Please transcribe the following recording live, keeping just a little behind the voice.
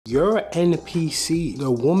You're an NPC.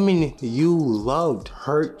 The woman you loved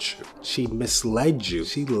hurt you. She misled you.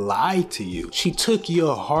 She lied to you. She took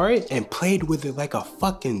your heart and played with it like a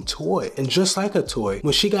fucking toy. And just like a toy,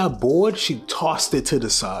 when she got bored, she tossed it to the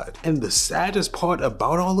side. And the saddest part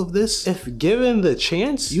about all of this, if given the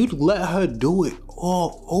chance, you'd let her do it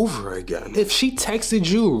all over again. If she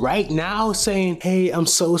texted you right now saying, hey, I'm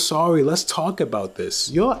so sorry, let's talk about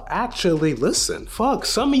this, you'll actually listen. Fuck,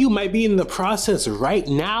 some of you might be in the process right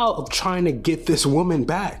now of trying to get this woman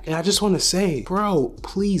back. And I just want to say, bro,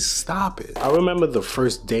 please stop it. I remember the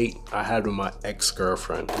first date I had with my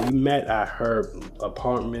ex-girlfriend. We met at her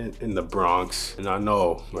apartment in the Bronx. And I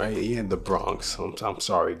know, right? Yeah, in the Bronx. I'm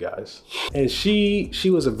sorry, guys. And she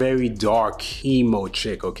was a very dark, emo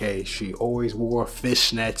chick, okay? She always wore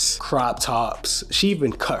fishnets, crop tops. She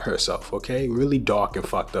even cut herself, okay? Really dark and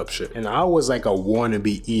fucked up shit. And I was like a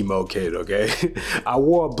wannabe emo kid, okay? I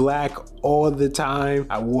wore black all the time.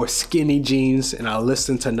 I wore skinny jeans and I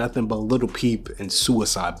listened to nothing but Lil Peep and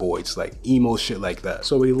Suicide Boys, like emo shit like that.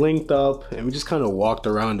 So we linked up and we just kind of walked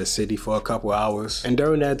around the city for a couple hours. And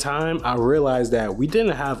during that time, I realized that we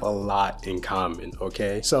didn't have a lot in common,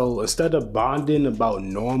 okay? So instead of bonding about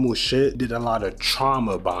normal shit, did a lot of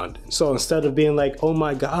trauma bonding. So instead of being like, oh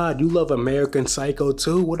my God, you love American Psycho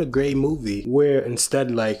too? What a great movie. Where instead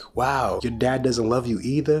like, wow, your dad doesn't love you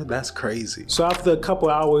either? That's crazy. So after a couple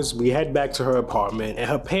hours, we head back to her apartment and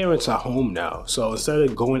her parents are home now. So instead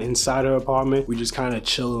of going inside her apartment, we just kind of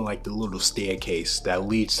chill in like the little staircase that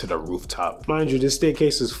leads to the rooftop. Mind you, this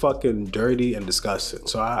staircase is fucking dirty and disgusting.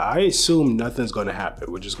 So I assume nothing's gonna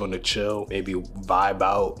happen. We're just gonna chill, maybe vibe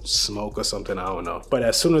out, smoke or something, I don't know. But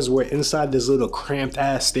as soon as we're inside this little cramped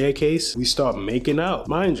ass staircase, we start making out.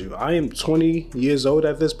 Mind you, I am 20 years old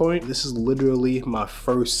at this point. This is literally my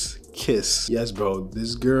first kiss. Yes, bro,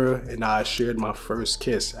 this girl and I shared my first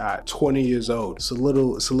kiss at 20 years old. It's a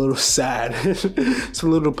little sad. It's a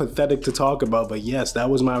little pathetic to talk about, but yes, that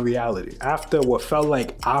was my reality. After what felt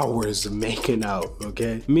like hours of making out,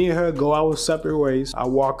 okay? Me and her go our separate ways. I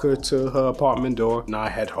walk her to her apartment door and I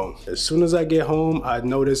head home. As soon as I get home, I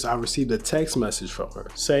notice I received a text message from her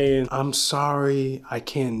saying, I'm sorry, I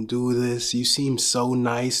can't do this. You seem so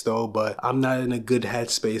nice though, but I'm not in a good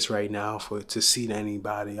headspace right now to see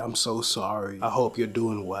anybody. I'm so sorry. I hope you're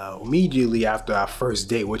doing well. Immediately after our first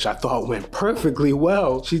date, which I thought went perfectly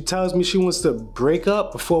well, she tells me she wants to break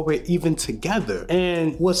up before we're even together.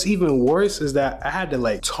 And what's even worse is that I had to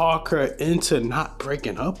like talk her into not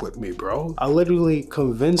breaking up with me, bro. I literally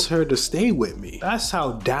convinced her to stay with me. That's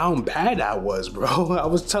how down bad I was, bro. I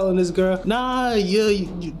was telling this girl, nah, you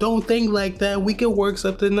don't think like that. We can work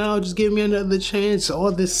something out. Just give me another chance.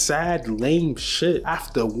 All this sad, lame shit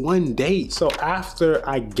after one date. So after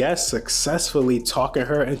I guess successfully talking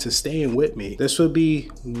her into staying with me, this would be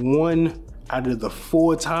one out of the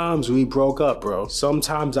 4 times we broke up, bro.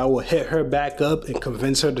 Sometimes I would hit her back up and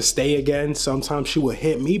convince her to stay again. Sometimes she would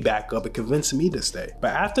hit me back up and convince me to stay.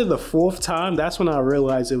 But after the 4th time, that's when I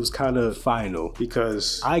realized it was kind of final,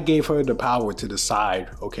 because I gave her the power to decide,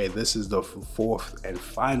 okay, this is the 4th and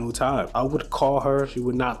final time. I would call her, she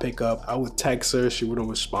would not pick up. I would text her, she wouldn't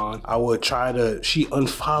respond. She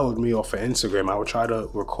unfollowed me off of Instagram. I would try to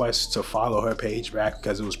request to follow her page back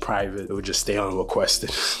because it was private. It would just stay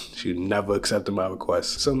unrequested. She never accepted my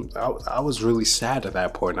request. So I was really sad at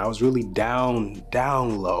that point. I was really down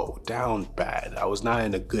low, down bad. I was not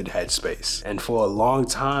in a good headspace. And for a long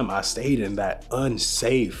time, I stayed in that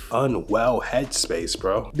unsafe, unwell headspace,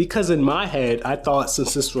 bro. Because in my head, I thought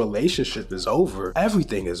since this relationship is over,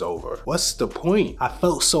 everything is over. What's the point? I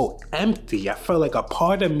felt so empty. I felt like a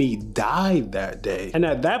part of me died that day. And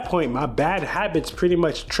at that point, my bad habits pretty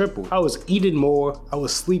much tripled. I was eating more. I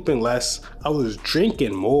was sleeping less. I was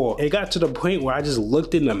drinking more. It got to the point where I just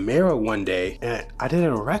looked in the mirror one day and I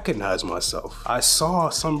didn't recognize myself. I saw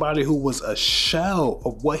somebody who was a shell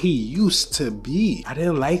of what he used to be. I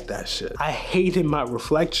didn't like that shit. I hated my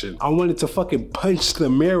reflection. I wanted to fucking punch the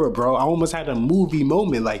mirror, bro. I almost had a movie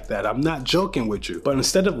moment like that. I'm not joking with you. But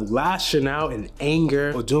instead of lashing out in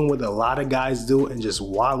anger or doing what a lot of guys do and just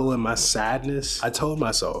wallow in my sadness, I told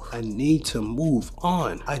myself, I need to move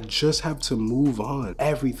on. I just have to move on.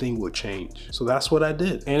 Everything will change. So that's what I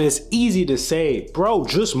did. And it's easy to say, bro,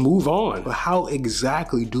 just move on. But how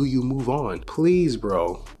exactly do you move on? Please,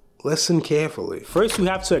 bro, Listen carefully. First, you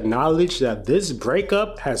have to acknowledge that this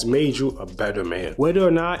breakup has made you a better man. Whether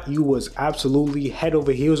or not you was absolutely head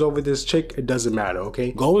over heels over this chick, it doesn't matter,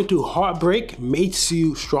 okay? Going through heartbreak makes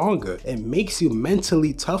you stronger. It makes you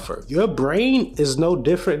mentally tougher. Your brain is no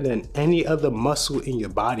different than any other muscle in your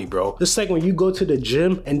body, bro. Just like when you go to the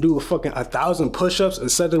gym and do a fucking 1,000 push-ups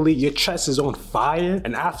and suddenly your chest is on fire,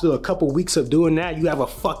 and after a couple weeks of doing that, you have a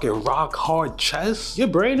fucking rock hard chest. Your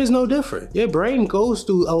brain is no different. Your brain goes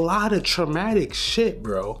through a lot of traumatic shit,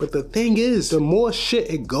 bro. But the thing is, the more shit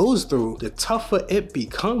it goes through, the tougher it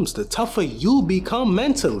becomes, the tougher you become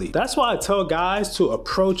mentally. That's why I tell guys to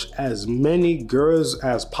approach as many girls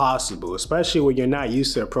as possible, especially when you're not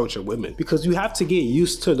used to approaching women, because you have to get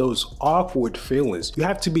used to those awkward feelings. You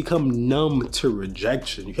have to become numb to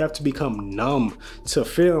rejection. You have to become numb to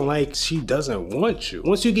feeling like she doesn't want you.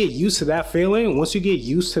 Once you get used to that feeling, once you get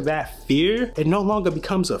used to that fear, it no longer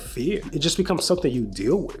becomes a fear. It just becomes something you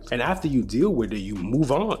deal with. And after you deal with it, you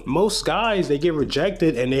move on. Most guys, they get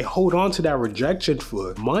rejected and they hold on to that rejection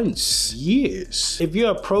for months, years. If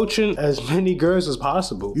you're approaching as many girls as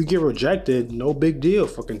possible, you get rejected, no big deal.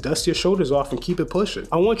 Fucking dust your shoulders off and keep it pushing.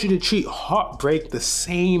 I want you to treat heartbreak the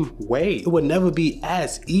same way. It will never be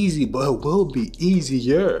as easy, but it will be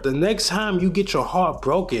easier. The next time you get your heart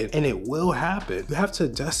broken, and it will happen, you have to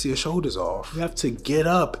dust your shoulders off. You have to get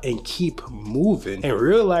up and keep moving and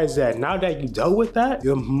realize that now that you dealt with that,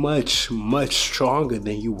 you're much stronger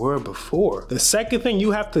than you were before. The second thing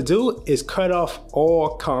you have to do is cut off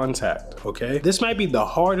all contact, okay? This might be the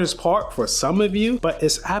hardest part for some of you, but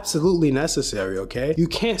it's absolutely necessary, okay? You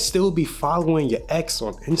can't still be following your ex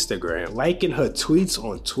on Instagram, liking her tweets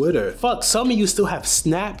on Twitter. Fuck, some of you still have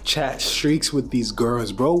Snapchat streaks with these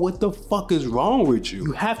girls, bro. What the fuck is wrong with you?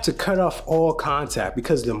 You have to cut off all contact,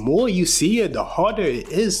 because the more you see it, the harder it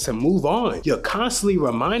is to move on. You're constantly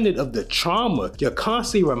reminded of the trauma. You're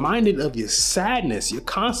constantly reminded of your sadness. You're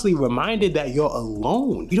constantly reminded that you're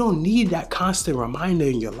alone. You don't need that constant reminder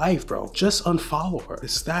in your life, bro. Just unfollow her.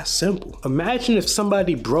 It's that simple. Imagine if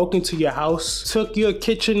somebody broke into your house, took your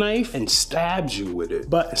kitchen knife, and stabbed you with it.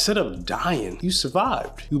 But instead of dying, you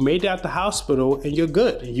survived. You made it out the hospital and you're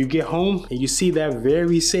good. And you get home and you see that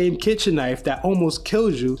very same kitchen knife that almost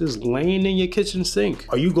killed you just laying in your kitchen sink.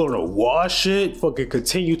 Are you gonna wash it? Fucking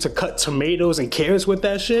continue to cut tomatoes and carrots with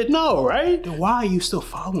that shit? No, right? Then why are you still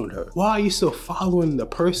following her? Why are you still following the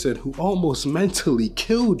person who almost mentally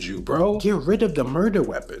killed you, bro? Get rid of the murder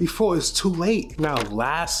weapon before it's too late. Now,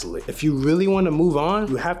 lastly, if you really want to move on,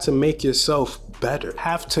 you have to make yourself better.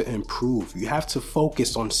 Have to improve. You have to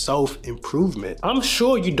focus on self-improvement. I'm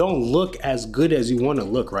sure you don't look as good as you want to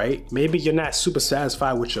look, right? Maybe you're not super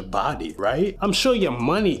satisfied with your body, right? I'm sure your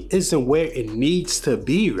money isn't where it needs to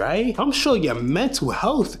be, right? I'm sure your mental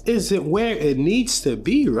health isn't where it needs to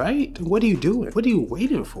be, right? What are you doing? What are you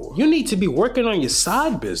waiting for? You need to be working on your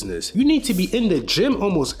side business. You need to be in the gym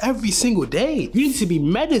almost every single day. You need to be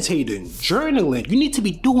meditating, journaling. You need to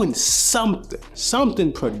be doing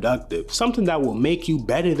something productive, something that will make you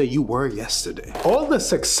better than you were yesterday. All the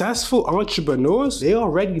successful entrepreneurs, they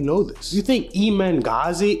already know this. You think Iman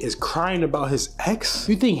Ghazi is crying about his ex?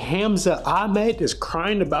 You think Hamza Ahmed is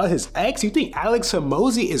crying about his ex? You think Alex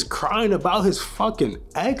Hormozi is crying about his fucking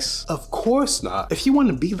ex? Of course not. If you want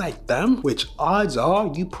to be like them, which odds are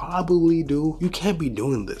you probably do, you can't be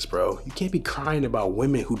doing this, bro. You can't be crying about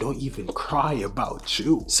women who don't even cry about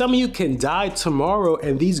you. Some of you can die tomorrow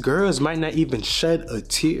and these girls might not even shed a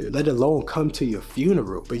tear, let alone come to your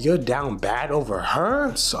funeral, but you're down bad over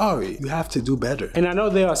her? Sorry, you have to do better. And I know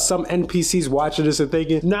there are some NPCs watching this and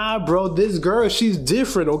thinking, nah bro, this girl, she's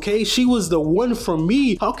different, okay? She was the one for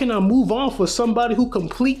me. How can I move on for somebody who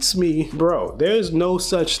completes me? Bro, there's no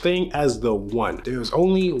such thing as the one. There's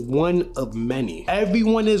only one of many.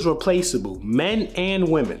 Everyone is replaceable, men and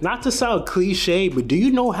women. Not to sound cliche, but do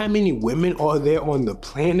you know how many women are there on the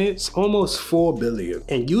planet? It's almost 4 billion.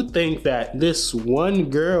 And you think that this one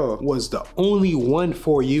girl was the only one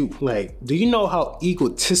for you. Like, do you know how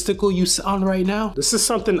egotistical you sound right now? This is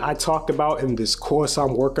something I talked about in this course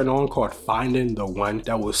I'm working on called Finding the One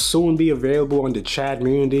that will soon be available on the Chad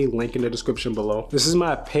community, link in the description below. This is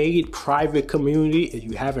my paid private community if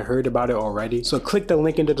you haven't heard about it already. So click the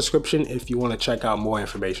link in the description if you want to check out more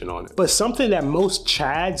information on it. But something that most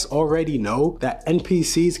Chads already know that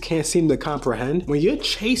NPCs can't seem to comprehend, when you're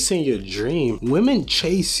chasing your dream, women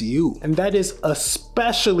chase you. And that is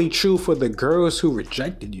especially true for the girls who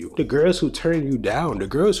rejected you, the girls who turned you down, the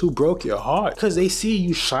girls who broke your heart, because they see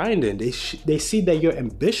you shining. They see that you're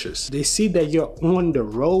ambitious. They see that you're on the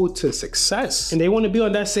road to success, and they want to be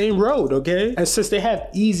on that same road, okay? And since they have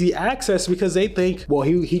easy access because they think, well,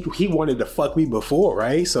 he wanted to fuck me before,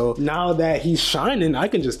 right? So now that he's shining, I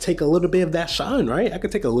can just take a little bit of that shine, right? I can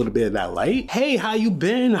take a little bit of that light. Hey, how you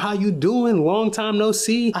been? How you doing? Long time no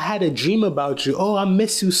see. I had a dream about you. Oh, I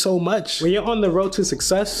miss you so much. When you're on the road to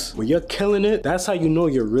success, when you're killing it, that's how you know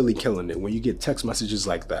you're really killing it, when you get text messages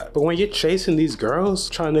like that. But when you're chasing these girls,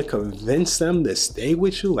 trying to convince them to stay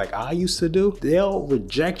with you like I used to do, they'll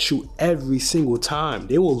reject you every single time.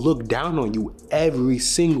 They will look down on you every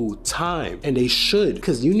single time, and they should,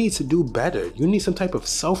 because you need to do better. You need some type of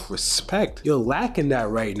self-respect. You're lacking that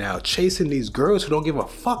right now, chasing these girls who don't give a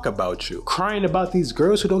fuck about you, crying about these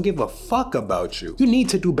girls who don't give a fuck about you. You need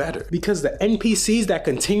to do better, because the NPCs that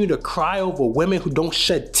continue to cry over women who don't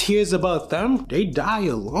shed tears about them, they die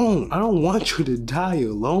alone. I don't want you to die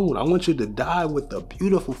alone. I want you to die with a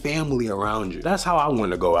beautiful family around you. That's how I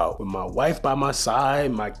want to go out, with my wife by my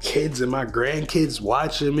side, my kids and my grandkids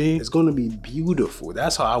watching me. It's gonna be beautiful.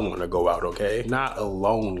 That's how I want to go out, okay? Not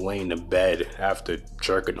alone laying in bed after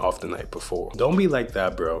jerking off the night before. Don't be like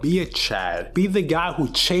that, bro. Be a Chad. Be the guy who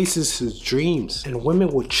chases his dreams, and women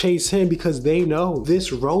will chase him because they know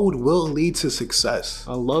this road will lead to success.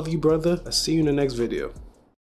 I love you, brother. I'll see you in the next video.